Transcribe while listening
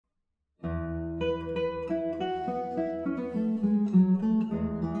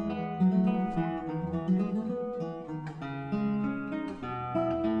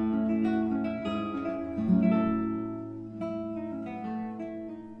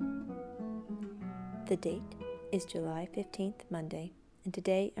The date is July 15th, Monday, and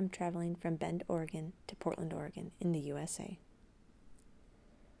today I'm traveling from Bend, Oregon to Portland, Oregon in the USA.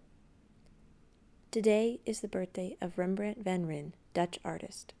 Today is the birthday of Rembrandt van Rijn, Dutch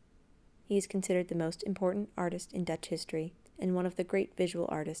artist. He is considered the most important artist in Dutch history and one of the great visual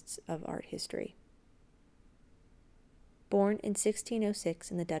artists of art history. Born in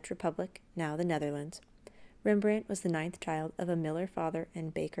 1606 in the Dutch Republic, now the Netherlands, Rembrandt was the ninth child of a miller father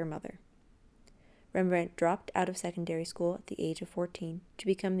and baker mother. Rembrandt dropped out of secondary school at the age of 14 to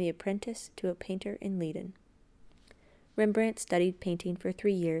become the apprentice to a painter in Leiden. Rembrandt studied painting for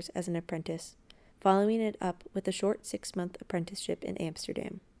 3 years as an apprentice, following it up with a short 6-month apprenticeship in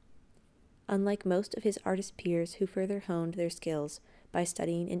Amsterdam. Unlike most of his artist peers who further honed their skills by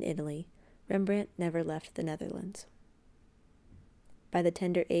studying in Italy, Rembrandt never left the Netherlands. By the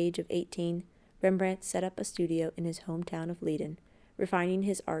tender age of 18, Rembrandt set up a studio in his hometown of Leiden, refining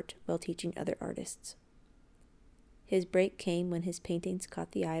his art while teaching other artists. His break came when his paintings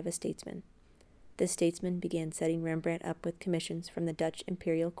caught the eye of a statesman. This statesman began setting Rembrandt up with commissions from the Dutch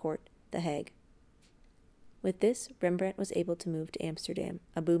imperial court, The Hague. With this, Rembrandt was able to move to Amsterdam,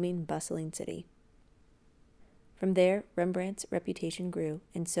 a booming, bustling city. From there, Rembrandt's reputation grew,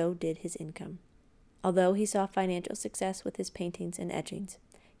 and so did his income. Although he saw financial success with his paintings and etchings,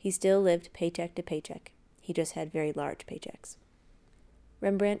 he still lived paycheck to paycheck. He just had very large paychecks.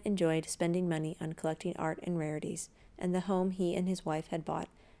 Rembrandt enjoyed spending money on collecting art and rarities, and the home he and his wife had bought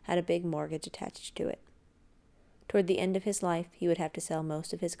had a big mortgage attached to it. Toward the end of his life, he would have to sell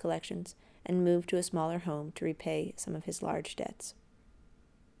most of his collections and move to a smaller home to repay some of his large debts.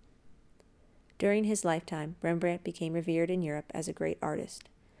 During his lifetime, Rembrandt became revered in Europe as a great artist,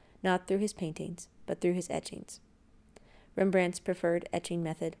 not through his paintings, but through his etchings. Rembrandt's preferred etching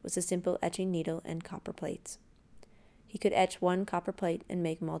method was a simple etching needle and copper plates. He could etch one copper plate and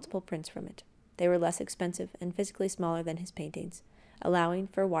make multiple prints from it. They were less expensive and physically smaller than his paintings, allowing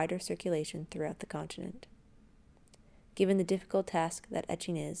for wider circulation throughout the continent. Given the difficult task that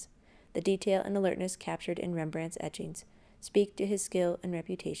etching is, the detail and alertness captured in Rembrandt's etchings speak to his skill and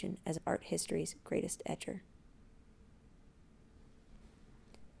reputation as art history's greatest etcher.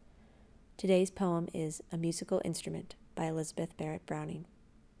 Today's poem is A Musical Instrument by Elizabeth Barrett Browning.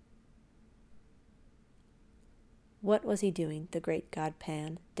 What was he doing, the great god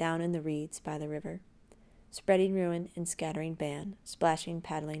Pan, down in the reeds by the river? Spreading ruin and scattering ban, splashing,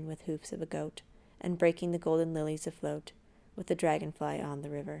 paddling with hoofs of a goat, and breaking the golden lilies afloat, with the dragonfly on the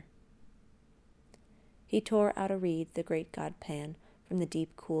river. He tore out a reed, the great god Pan, from the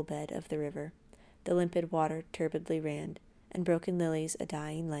deep cool bed of the river. The limpid water turbidly ran, and broken lilies a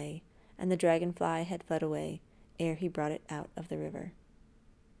dying lay, and the dragonfly had fled away, ere he brought it out of the river.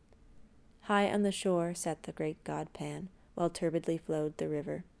 High on the shore sat the great god Pan, while turbidly flowed the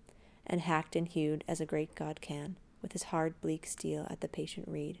river, and hacked and hewed as a great god can, with his hard bleak steel at the patient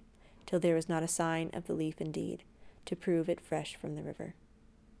reed, till there was not a sign of the leaf indeed, to prove it fresh from the river.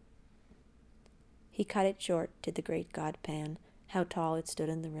 He cut it short, did the great god Pan, how tall it stood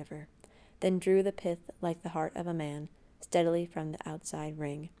in the river, then drew the pith like the heart of a man, steadily from the outside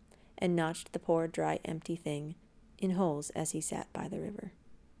ring, and notched the poor dry empty thing in holes as he sat by the river.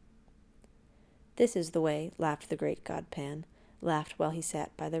 This is the way, laughed the great god Pan, laughed while he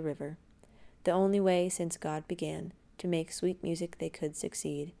sat by the river, the only way since God began, to make sweet music they could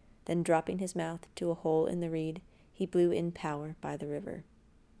succeed. Then dropping his mouth to a hole in the reed, he blew in power by the river.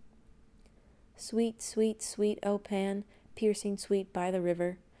 Sweet, sweet, sweet, O Pan, piercing sweet by the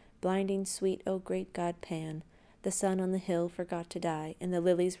river, blinding sweet, O great god Pan, the sun on the hill forgot to die, and the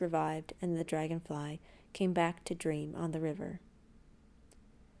lilies revived, and the dragonfly came back to dream on the river.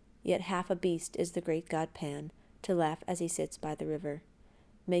 Yet half a beast is the great god Pan, to laugh as he sits by the river,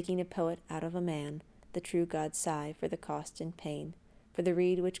 making a poet out of a man, the true gods sigh for the cost and pain, for the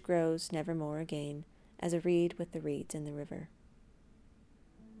reed which grows never more again, as a reed with the reeds in the river.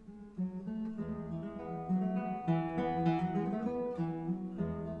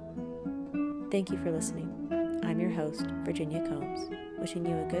 Thank you for listening. I'm your host, Virginia Combs, wishing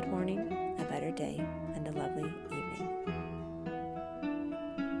you a good morning, a better day, and a lovely evening.